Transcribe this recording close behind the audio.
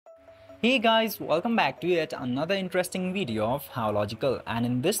Hey guys, welcome back to yet another interesting video of How Logical, and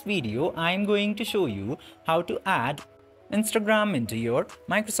in this video I am going to show you how to add Instagram into your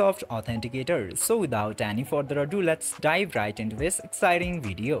Microsoft Authenticator. So without any further ado, let's dive right into this exciting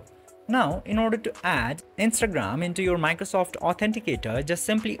video. Now, in order to add Instagram into your Microsoft Authenticator, just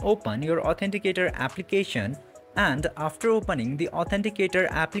simply open your Authenticator application, and after opening the Authenticator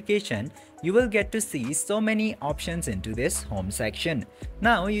application, you will get to see so many options into this home section.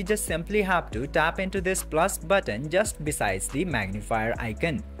 Now you just simply have to tap into this plus button just besides the magnifier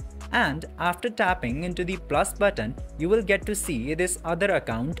icon. And after tapping into the plus button, you will get to see this other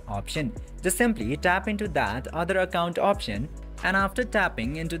account option. Just simply tap into that other account option, and after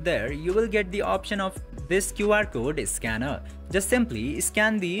tapping into there, you will get the option of this QR code scanner. Just simply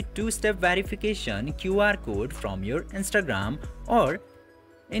scan the two-step verification QR code from your Instagram or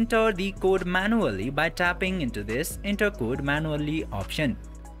enter the code manually by tapping into this enter code manually option.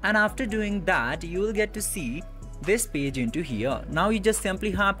 And after doing that, you will get to see this page into here. Now you just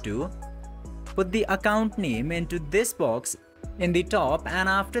simply have to put the account name into this box in the top, and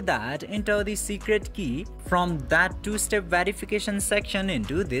after that enter the secret key from that two-step verification section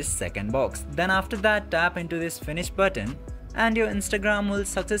into this second box. Then after that tap into this finish button and your Instagram will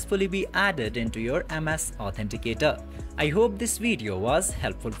successfully be added into your MS Authenticator. I hope this video was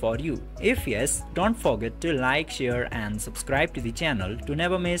helpful for you. If yes, don't forget to like, share and subscribe to the channel to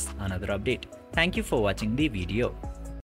never miss another update. Thank you for watching the video.